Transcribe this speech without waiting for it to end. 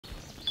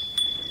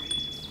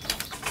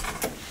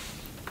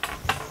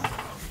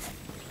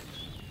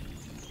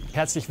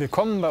Herzlich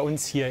willkommen bei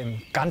uns hier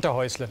im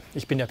Ganterhäusle.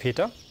 Ich bin der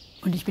Peter.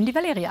 Und ich bin die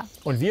Valeria.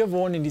 Und wir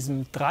wohnen in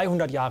diesem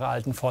 300 Jahre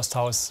alten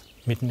Forsthaus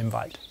mitten im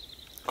Wald.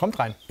 Kommt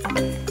rein.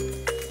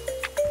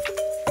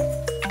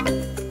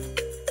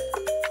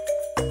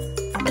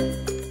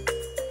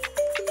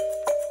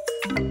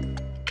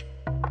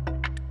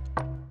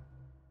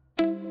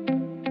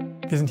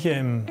 Wir sind hier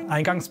im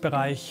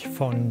Eingangsbereich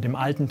von dem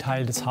alten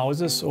Teil des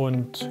Hauses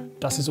und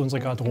das ist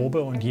unsere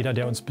Garderobe und jeder,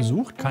 der uns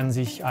besucht, kann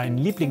sich ein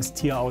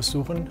Lieblingstier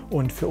aussuchen.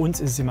 Und für uns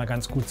ist es immer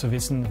ganz gut zu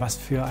wissen, was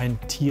für ein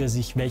Tier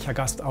sich welcher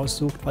Gast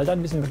aussucht, weil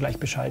dann wissen wir gleich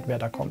Bescheid, wer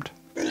da kommt.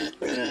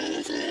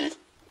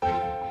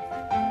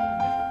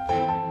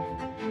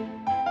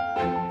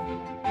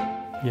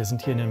 Wir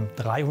sind hier in einem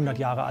 300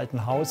 Jahre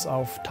alten Haus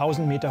auf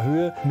 1000 Meter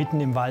Höhe, mitten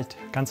im Wald,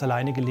 ganz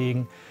alleine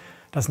gelegen.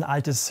 Das ist ein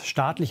altes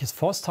staatliches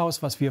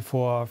Forsthaus, was wir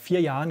vor 4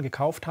 Jahren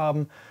gekauft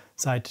haben,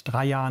 seit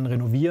 3 Jahren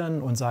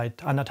renovieren und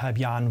seit 1,5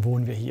 Jahren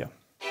wohnen wir hier.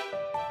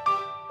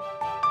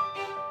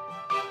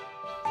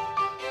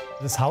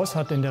 Das Haus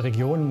hat in der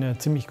Region eine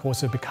ziemlich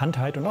große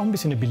Bekanntheit und auch ein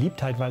bisschen eine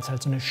Beliebtheit, weil es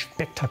halt so eine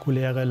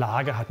spektakuläre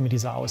Lage hat mit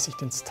dieser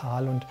Aussicht ins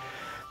Tal. Und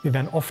wir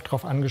werden oft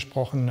darauf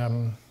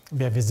angesprochen,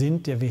 wer wir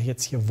sind, der wir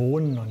jetzt hier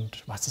wohnen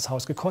und was das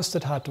Haus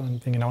gekostet hat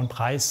und den genauen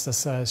Preis,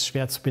 das ist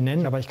schwer zu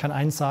benennen. Aber ich kann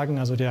eins sagen,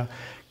 also der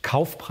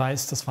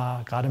Kaufpreis, das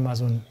war gerade mal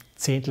so ein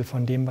Zehntel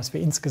von dem, was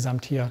wir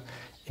insgesamt hier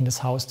in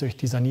das Haus durch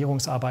die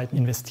Sanierungsarbeiten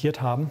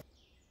investiert haben.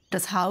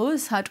 Das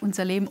Haus hat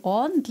unser Leben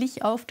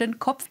ordentlich auf den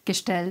Kopf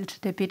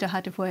gestellt. Der Peter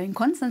hatte vorher in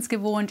Konstanz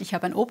gewohnt, ich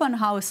habe ein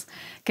Opernhaus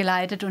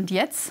geleitet und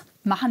jetzt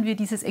machen wir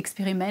dieses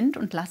Experiment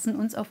und lassen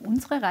uns auf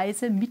unsere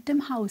Reise mit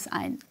dem Haus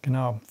ein.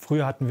 Genau,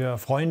 früher hatten wir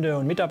Freunde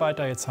und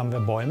Mitarbeiter, jetzt haben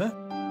wir Bäume.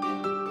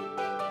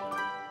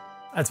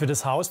 Als wir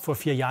das Haus vor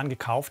 4 Jahren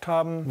gekauft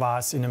haben, war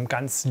es in einem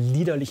ganz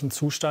liederlichen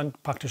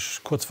Zustand, praktisch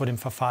kurz vor dem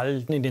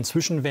Verfall. In den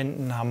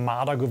Zwischenwänden haben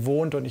Marder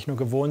gewohnt und nicht nur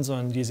gewohnt,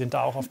 sondern die sind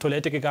da auch auf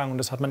Toilette gegangen und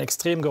das hat man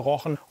extrem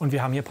gerochen. Und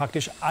wir haben hier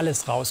praktisch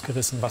alles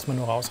rausgerissen, was man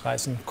nur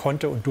rausreißen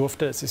konnte und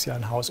durfte. Es ist ja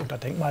ein Haus unter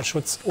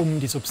Denkmalschutz, um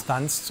die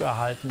Substanz zu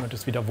erhalten und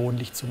es wieder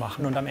wohnlich zu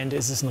machen. Und am Ende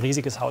ist es ein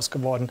riesiges Haus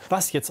geworden,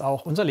 was jetzt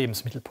auch unser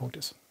Lebensmittelpunkt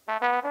ist.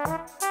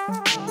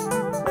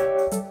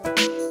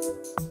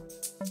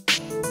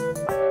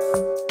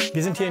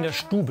 Wir sind hier in der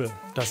Stube.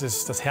 Das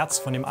ist das Herz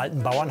von dem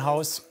alten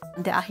Bauernhaus.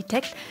 Der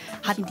Architekt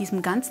hat in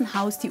diesem ganzen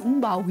Haus die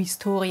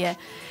Umbauhistorie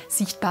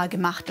sichtbar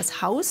gemacht.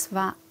 Das Haus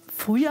war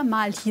früher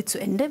mal hier zu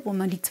Ende, wo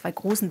man die 2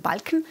 großen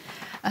Balken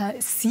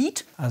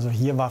sieht. Also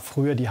hier war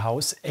früher die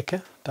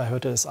Hausecke, da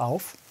hörte es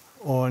auf.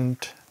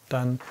 Und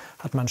dann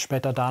hat man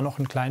später da noch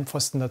einen kleinen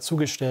Pfosten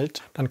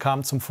dazugestellt. Dann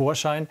kam zum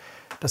Vorschein,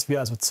 dass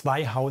wir also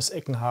 2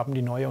 Hausecken haben,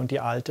 die neue und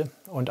die alte.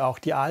 Und auch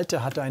die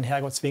alte hatte einen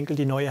Herrgottswinkel,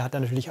 die neue hat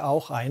natürlich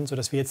auch einen,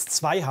 sodass wir jetzt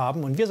 2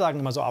 haben. Und wir sagen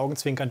immer so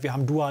augenzwinkernd, wir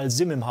haben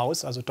Dual-SIM im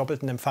Haus, also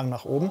doppelten Empfang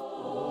nach oben.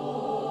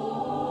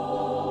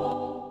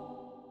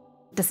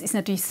 Das ist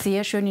natürlich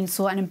sehr schön, in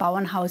so einem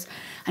Bauernhaus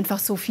einfach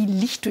so viel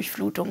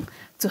Lichtdurchflutung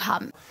zu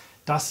haben.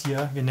 Das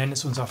hier, wir nennen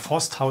es unser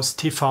Forsthaus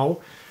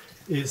TV,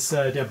 ist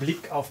der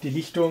Blick auf die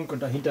Lichtung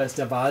und dahinter ist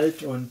der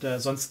Wald und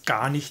sonst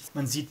gar nichts.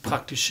 Man sieht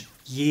praktisch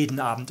jeden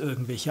Abend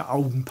irgendwelche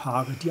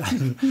Augenpaare, die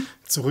einen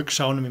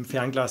zurückschauen und im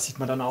Fernglas sieht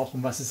man dann auch,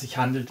 um was es sich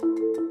handelt.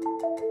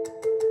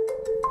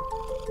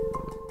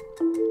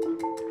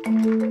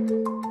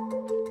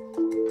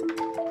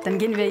 Dann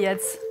gehen wir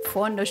jetzt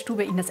vor in der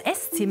Stube in das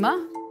Esszimmer.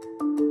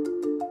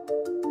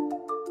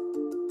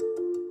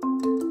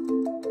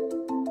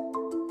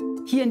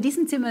 Hier in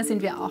diesem Zimmer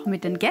sind wir auch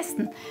mit den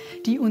Gästen,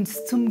 die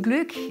uns zum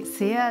Glück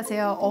sehr,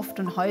 sehr oft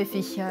und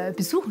häufig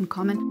besuchen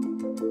kommen.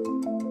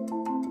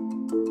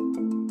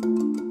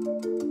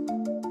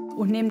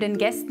 Und neben den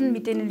Gästen,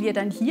 mit denen wir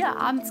dann hier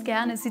abends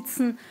gerne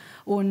sitzen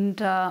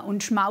und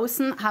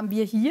schmausen, haben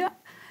wir hier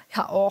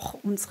ja auch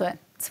unsere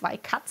 2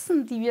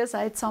 Katzen, die wir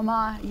seit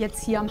Sommer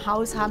jetzt hier am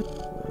Haus haben.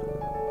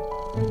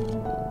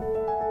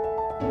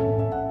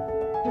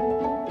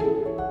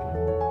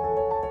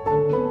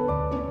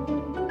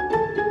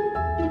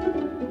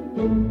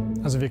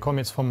 Also wir kommen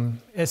jetzt vom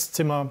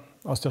Esszimmer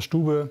aus der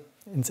Stube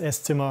ins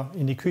Esszimmer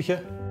in die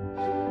Küche.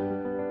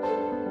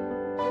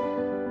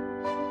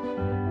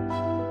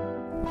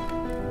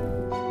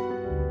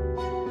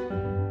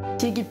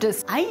 Hier gibt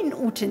es ein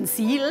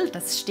Utensil,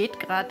 das steht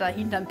gerade da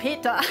hinterm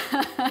Peter.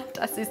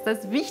 Das ist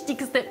das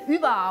Wichtigste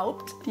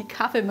überhaupt, die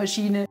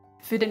Kaffeemaschine.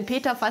 Für den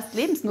Peter fast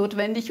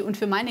lebensnotwendig und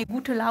für meine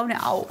gute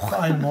Laune auch. Vor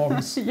allem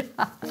morgens. Ja.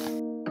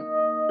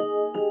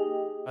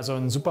 Also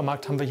einen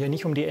Supermarkt haben wir hier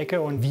nicht um die Ecke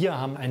und wir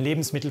haben einen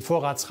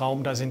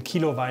Lebensmittelvorratsraum, da sind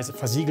kiloweise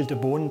versiegelte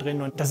Bohnen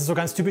drin und das ist so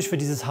ganz typisch für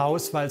dieses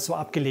Haus, weil es so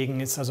abgelegen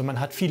ist. Also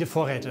man hat viele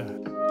Vorräte.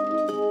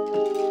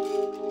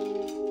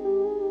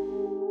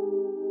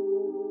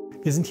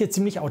 Wir sind hier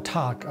ziemlich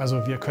autark,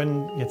 also wir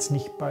können jetzt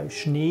nicht bei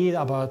Schnee,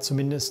 aber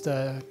zumindest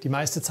die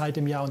meiste Zeit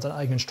im Jahr unseren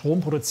eigenen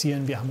Strom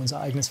produzieren. Wir haben unser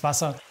eigenes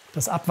Wasser.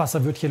 Das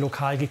Abwasser wird hier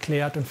lokal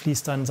geklärt und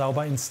fließt dann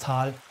sauber ins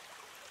Tal.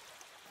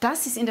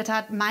 Das ist in der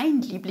Tat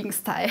mein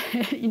Lieblingsteil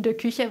in der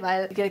Küche,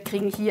 weil wir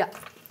kriegen hier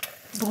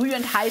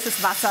brühend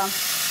heißes Wasser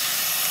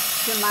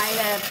für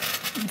meine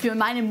für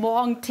meine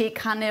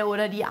Morgenteekanne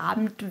oder die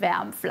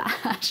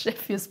Abendwärmflasche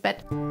fürs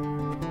Bett.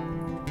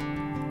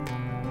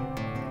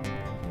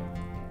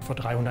 Vor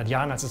 300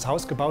 Jahren, als das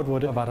Haus gebaut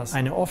wurde, war das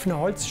eine offene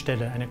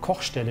Holzstelle, eine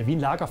Kochstelle, wie ein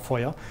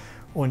Lagerfeuer.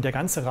 Und der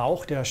ganze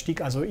Rauch, der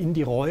stieg also in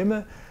die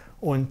Räume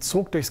und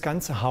zog durchs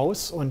ganze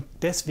Haus. Und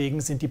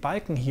deswegen sind die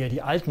Balken hier,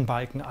 die alten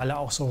Balken, alle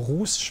auch so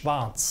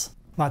rußschwarz.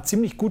 War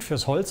ziemlich gut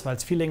fürs Holz, weil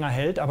es viel länger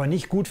hält, aber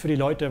nicht gut für die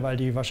Leute, weil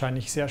die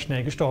wahrscheinlich sehr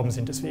schnell gestorben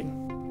sind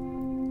deswegen.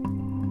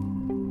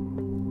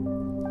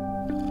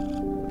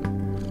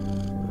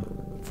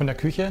 Von der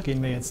Küche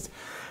gehen wir jetzt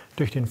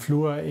durch den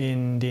Flur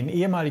in den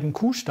ehemaligen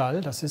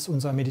Kuhstall. Das ist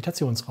unser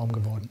Meditationsraum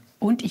geworden.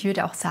 Und ich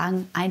würde auch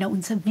sagen, einer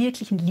unserer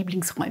wirklichen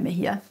Lieblingsräume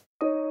hier.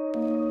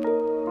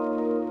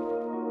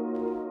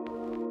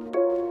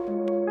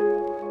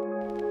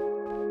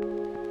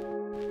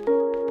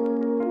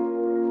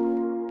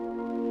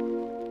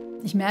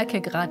 Ich merke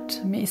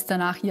gerade, mir ist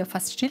danach hier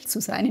fast still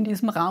zu sein in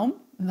diesem Raum,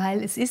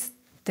 weil es ist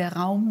der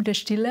Raum der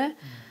Stille.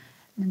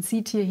 Man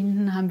sieht, hier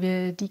hinten haben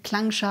wir die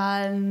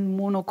Klangschalen,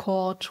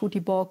 Monochord,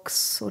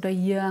 Tutti-Box oder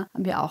hier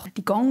haben wir auch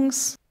die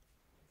Gongs.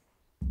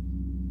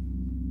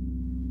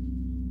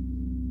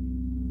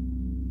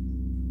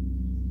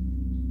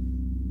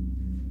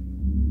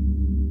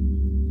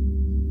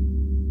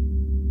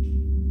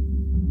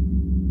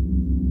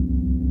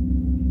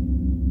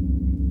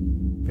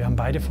 Wir haben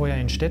beide vorher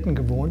in Städten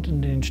gewohnt und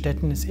in den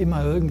Städten ist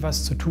immer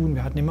irgendwas zu tun.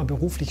 Wir hatten immer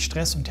beruflich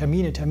Stress und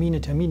Termine.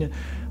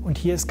 Und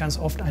hier ist ganz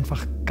oft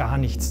einfach gar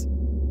nichts.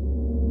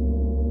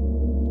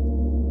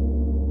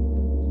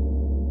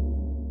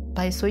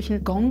 Bei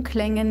solchen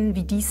Gongklängen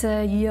wie diese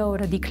hier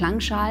oder die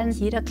Klangschalen,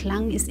 jeder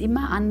Klang ist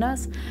immer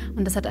anders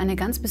und das hat eine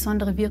ganz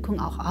besondere Wirkung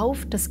auch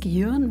auf das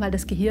Gehirn, weil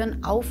das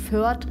Gehirn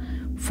aufhört,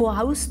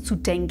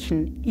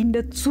 vorauszudenken, in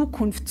der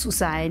Zukunft zu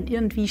sein,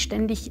 irgendwie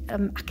ständig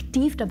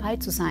aktiv dabei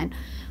zu sein.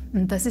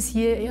 Und das ist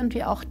hier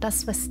irgendwie auch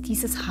das, was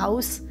dieses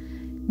Haus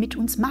mit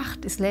uns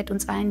macht. Es lädt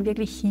uns ein,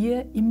 wirklich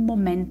hier im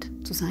Moment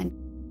zu sein.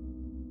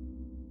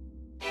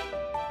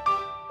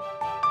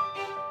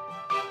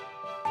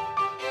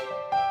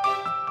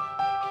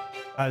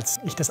 Als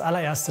ich das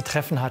allererste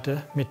Treffen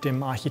hatte mit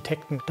dem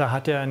Architekten, da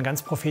hat er einen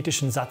ganz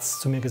prophetischen Satz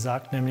zu mir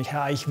gesagt, nämlich: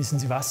 Herr Eich, wissen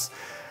Sie was?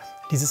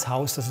 Dieses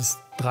Haus, das ist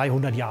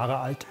 300 Jahre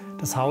alt.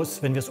 Das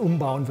Haus, wenn wir es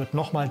umbauen, wird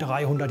noch mal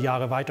 300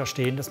 Jahre weiter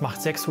stehen. Das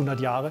macht 600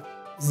 Jahre.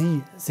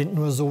 Sie sind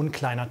nur so ein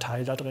kleiner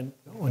Teil da drin.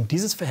 Und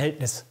dieses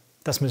Verhältnis,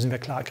 das müssen wir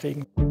klar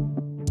kriegen.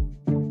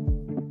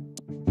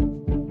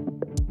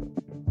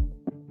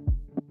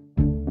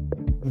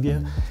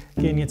 Wir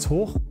gehen jetzt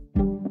hoch.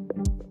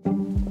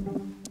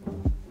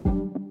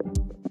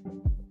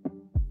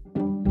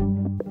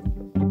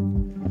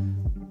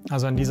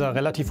 Also an dieser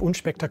relativ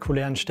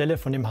unspektakulären Stelle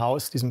von dem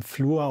Haus, diesem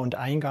Flur und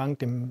Eingang,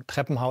 dem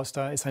Treppenhaus,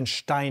 da ist ein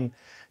Stein,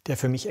 der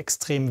für mich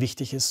extrem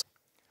wichtig ist.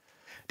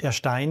 Der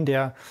Stein,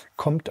 der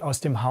kommt aus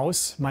dem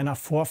Haus meiner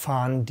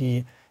Vorfahren,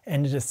 die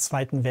Ende des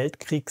Zweiten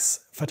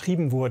Weltkriegs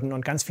vertrieben wurden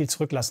und ganz viel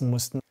zurücklassen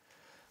mussten.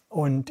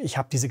 Und ich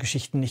habe diese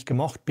Geschichten nicht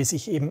gemocht, bis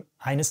ich eben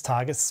eines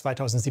Tages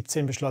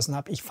 2017 beschlossen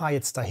habe, ich fahre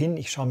jetzt dahin,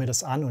 ich schaue mir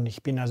das an und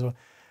ich bin also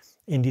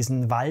in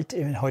diesen Wald,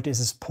 heute ist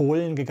es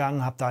Polen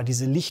gegangen, habe da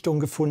diese Lichtung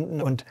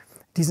gefunden und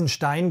diesen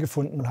Stein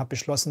gefunden und habe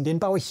beschlossen, den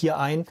baue ich hier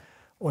ein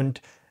und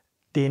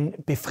den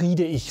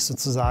befriede ich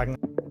sozusagen.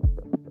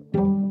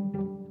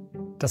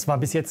 Das war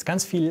bis jetzt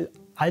ganz viel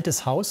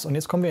altes Haus und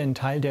jetzt kommen wir in einen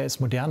Teil, der ist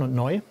modern und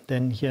neu,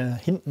 denn hier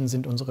hinten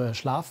sind unsere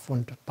Schlaf-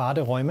 und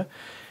Baderäume.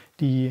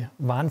 Die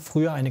waren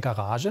früher eine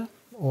Garage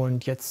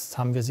und jetzt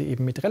haben wir sie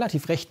eben mit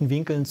relativ rechten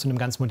Winkeln zu einem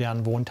ganz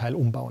modernen Wohnteil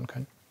umbauen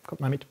können. Kommt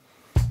mal mit.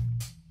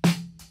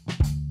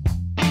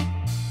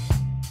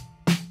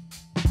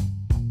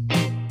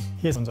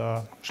 Hier ist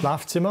unser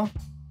Schlafzimmer.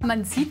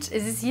 Man sieht,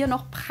 es ist hier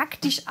noch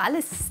praktisch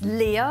alles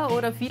leer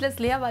oder vieles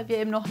leer, weil wir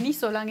eben noch nicht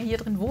so lange hier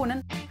drin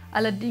wohnen.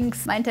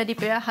 Allerdings, mein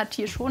Teddybär hat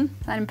hier schon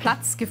seinen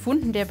Platz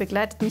gefunden. Der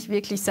begleitet mich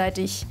wirklich seit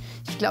ich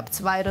glaube,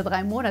 2 oder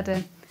 3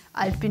 Monate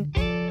alt bin.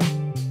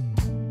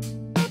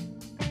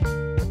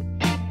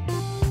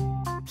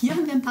 Hier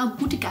haben wir ein paar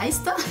gute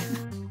Geister.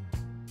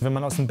 Wenn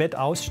man aus dem Bett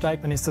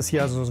aussteigt, dann ist das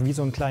hier also wie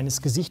so ein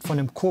kleines Gesicht von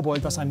einem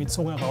Kobold, was einem die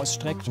Zunge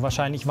rausstreckt.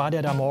 Wahrscheinlich war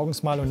der da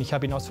morgens mal und ich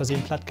habe ihn aus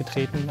Versehen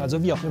plattgetreten.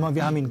 Also wie auch immer,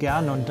 wir haben ihn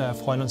gern und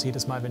freuen uns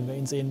jedes Mal, wenn wir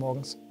ihn sehen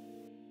morgens.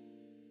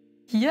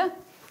 Hier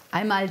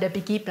einmal der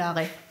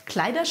begehbare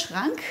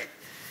Kleiderschrank.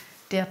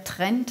 Der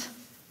trennt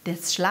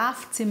das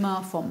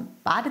Schlafzimmer vom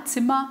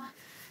Badezimmer.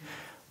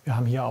 Wir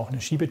haben hier auch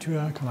eine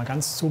Schiebetür, kann man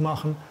ganz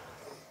zumachen.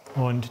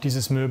 Und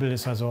dieses Möbel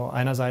ist also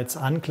einerseits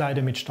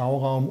Ankleide mit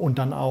Stauraum und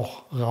dann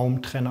auch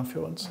Raumtrenner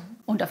für uns.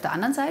 Und auf der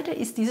anderen Seite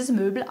ist dieses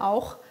Möbel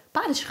auch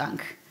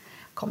Badeschrank.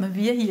 Kommen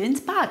wir hier ins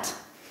Bad.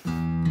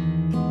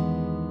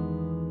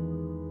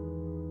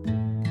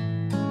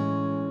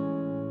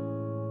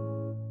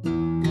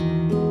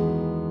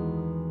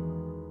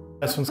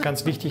 Es ist uns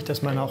ganz wichtig,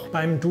 dass man auch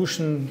beim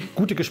Duschen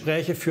gute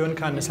Gespräche führen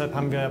kann. Deshalb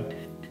haben wir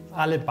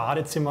alle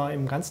Badezimmer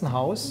im ganzen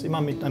Haus immer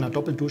mit einer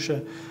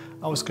Doppeldusche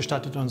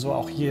ausgestattet und so.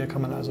 Auch hier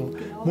kann man also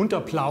munter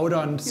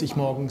plaudern, sich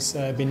morgens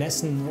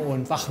benässen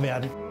und wach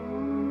werden.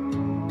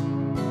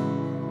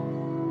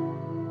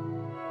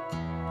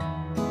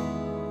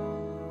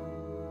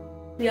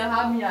 Wir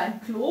haben hier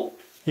ein Klo.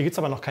 Hier gibt es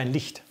aber noch kein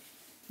Licht.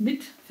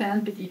 Mit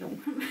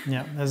Fernbedienung.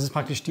 Ja, das ist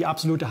praktisch die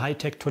absolute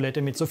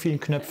Hightech-Toilette mit so vielen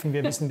Knöpfen.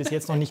 Wir wissen bis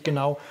jetzt noch nicht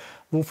genau,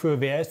 wofür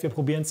wer ist. Wir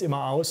probieren es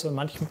immer aus und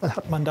manchmal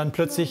hat man dann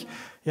plötzlich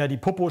ja, die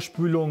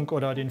Popospülung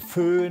oder den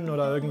Föhn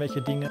oder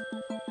irgendwelche Dinge.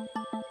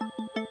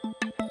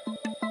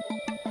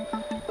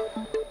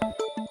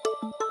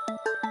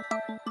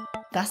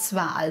 Das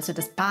war also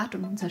das Bad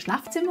und unser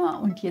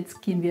Schlafzimmer und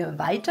jetzt gehen wir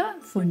weiter.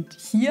 Von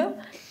hier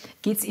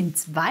geht es in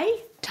 2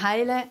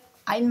 Teile.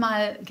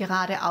 Einmal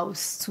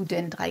geradeaus zu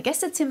den 3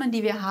 Gästezimmern,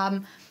 die wir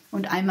haben,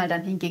 und einmal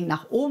dann hingegen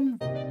nach oben.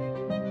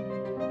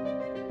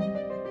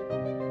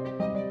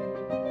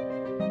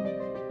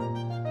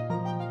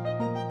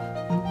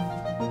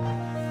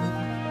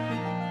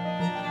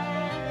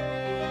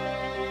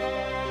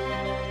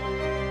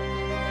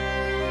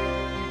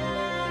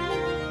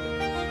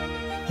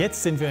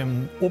 Jetzt sind wir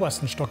im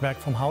obersten Stockwerk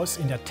vom Haus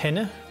in der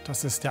Tenne.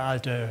 Das ist der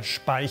alte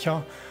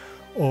Speicher.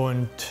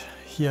 Und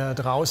hier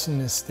draußen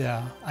ist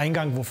der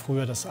Eingang, wo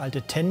früher das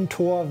alte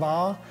Tennentor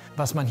war.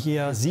 Was man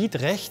hier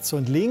sieht, rechts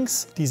und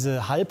links,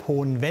 diese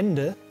halbhohen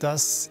Wände,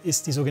 das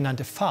ist die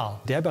sogenannte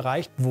Fahr. Der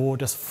Bereich, wo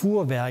das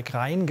Fuhrwerk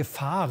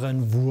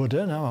reingefahren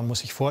wurde. Man muss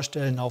sich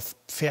vorstellen, auf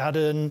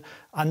Pferden,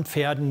 an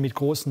Pferden mit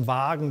großen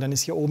Wagen. Dann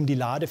ist hier oben die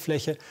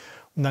Ladefläche.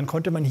 Und dann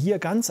konnte man hier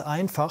ganz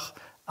einfach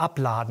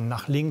abladen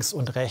nach links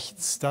und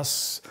rechts.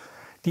 Das,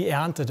 die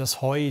Ernte,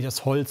 das Heu,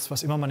 das Holz,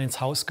 was immer man ins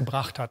Haus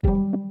gebracht hat.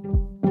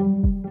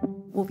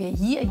 Wo wir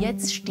hier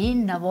jetzt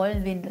stehen, da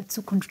wollen wir in der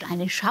Zukunft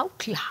eine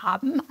Schaukel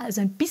haben.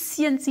 Also ein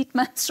bisschen sieht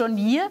man es schon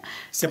hier.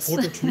 Das ist der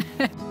Prototyp.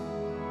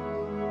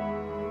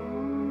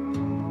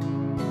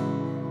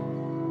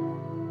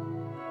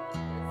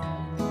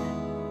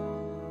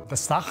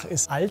 Das Dach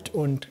ist alt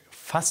und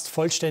fast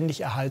vollständig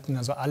erhalten.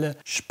 Also alle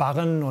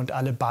Sparren und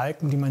alle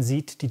Balken, die man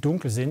sieht, die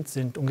dunkel sind,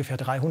 sind ungefähr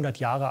 300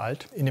 Jahre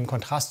alt. In dem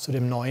Kontrast zu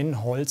dem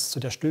neuen Holz, zu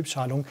der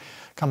Stülpschalung,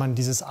 kann man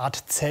dieses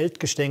Art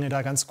Zeltgestänge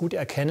da ganz gut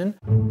erkennen.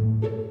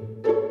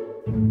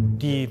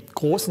 Die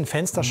großen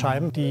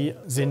Fensterscheiben, die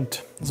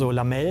sind so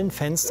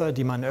Lamellenfenster,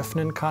 die man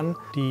öffnen kann.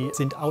 Die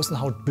sind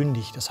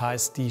außenhautbündig, das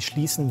heißt, die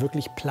schließen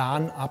wirklich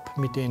plan ab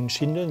mit den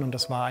Schindeln. Und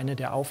das war eine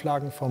der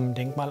Auflagen vom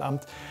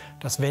Denkmalamt,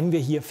 dass wenn wir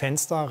hier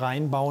Fenster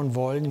reinbauen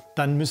wollen,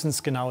 dann müssen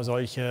es genau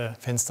solche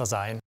Fenster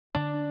sein.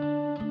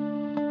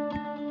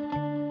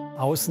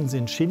 Außen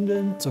sind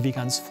Schindeln, so wie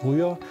ganz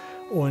früher.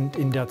 Und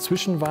in der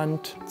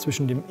Zwischenwand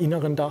zwischen dem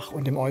inneren Dach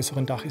und dem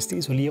äußeren Dach ist die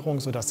Isolierung,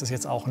 sodass das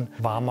jetzt auch ein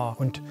warmer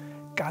und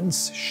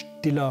ganz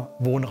stiller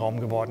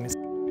Wohnraum geworden ist.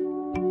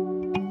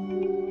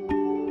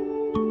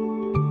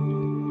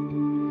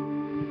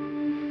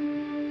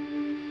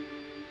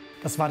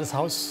 Das war das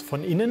Haus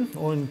von innen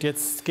und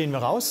jetzt gehen wir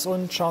raus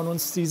und schauen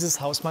uns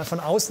dieses Haus mal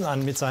von außen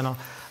an mit seiner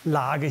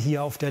Lage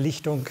hier auf der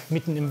Lichtung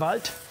mitten im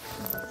Wald.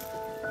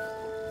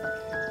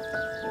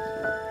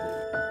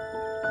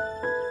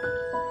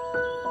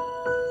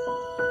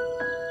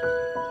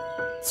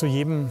 Zu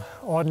jedem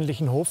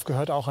ordentlichen Hof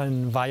gehört auch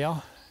ein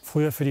Weiher.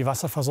 Früher für die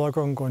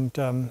Wasserversorgung und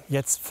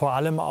jetzt vor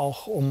allem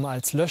auch, um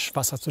als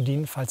Löschwasser zu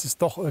dienen, falls es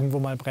doch irgendwo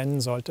mal brennen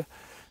sollte.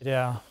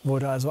 Der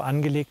wurde also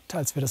angelegt,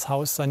 als wir das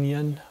Haus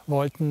sanieren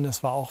wollten.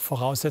 Das war auch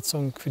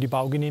Voraussetzung für die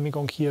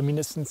Baugenehmigung, hier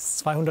mindestens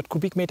 200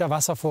 Kubikmeter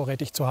Wasser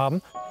vorrätig zu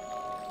haben.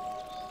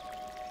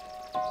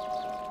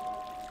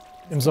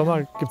 Im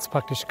Sommer gibt es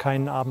praktisch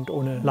keinen Abend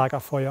ohne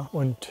Lagerfeuer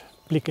und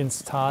Blick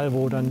ins Tal,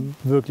 wo dann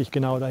wirklich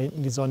genau da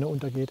hinten die Sonne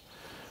untergeht.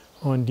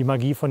 Und die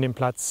Magie von dem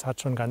Platz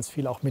hat schon ganz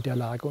viel auch mit der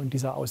Lage und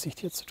dieser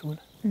Aussicht hier zu tun.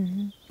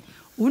 Mhm.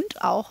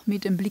 Und auch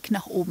mit dem Blick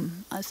nach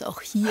oben. Also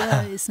auch hier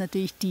ist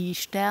natürlich die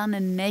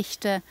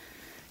Sternennächte,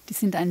 die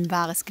sind ein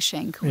wahres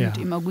Geschenk. Und ja,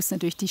 im August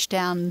natürlich die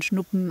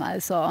Sternenschnuppen.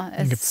 Also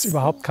es gibt es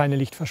überhaupt keine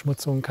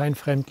Lichtverschmutzung, kein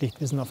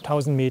Fremdlicht. Wir sind auf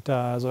 1000 Meter,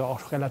 also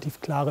auch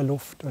relativ klare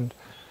Luft. Und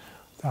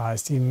da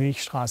ist die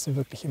Milchstraße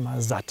wirklich immer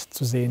satt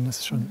zu sehen. Das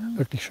ist schon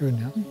wirklich schön.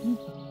 Ja.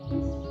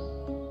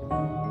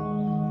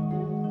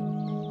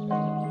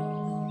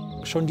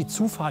 Schon die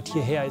Zufahrt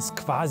hierher ist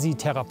quasi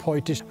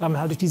therapeutisch, weil man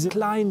halt durch diese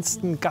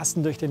kleinsten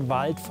Gassen durch den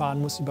Wald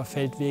fahren muss, über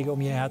Feldwege, um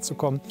hierher zu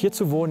kommen. Hier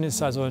zu wohnen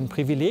ist also ein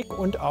Privileg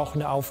und auch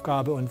eine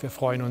Aufgabe und wir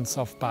freuen uns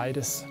auf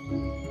beides.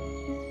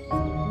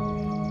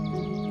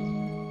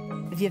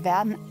 Wir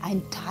werden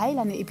ein Teil,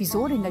 eine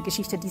Episode in der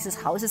Geschichte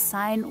dieses Hauses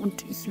sein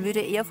und ich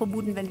würde eher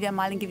vermuten, wenn wir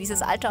mal ein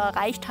gewisses Alter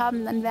erreicht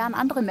haben, dann werden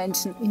andere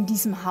Menschen in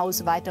diesem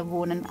Haus weiter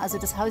wohnen. Also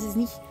das Haus ist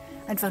nicht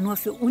einfach nur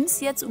für uns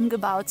jetzt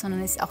umgebaut,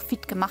 sondern ist auch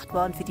fit gemacht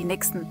worden für die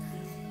nächsten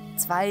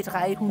 200,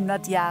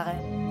 300 Jahre.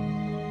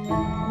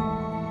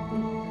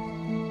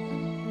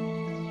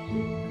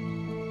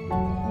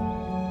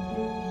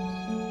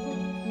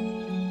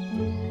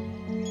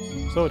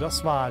 So,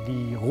 das war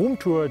die Room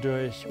Tour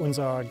durch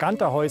unser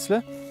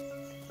Ganterhäusle.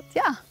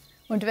 Ja,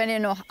 und wenn ihr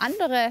noch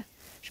andere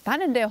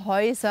spannende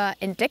Häuser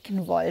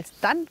entdecken wollt,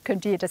 dann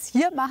könnt ihr das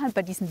hier machen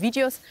bei diesen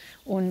Videos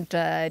und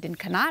den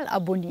Kanal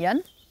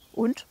abonnieren.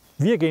 Und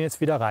wir gehen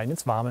jetzt wieder rein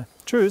ins Warme.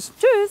 Tschüss.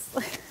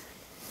 Tschüss.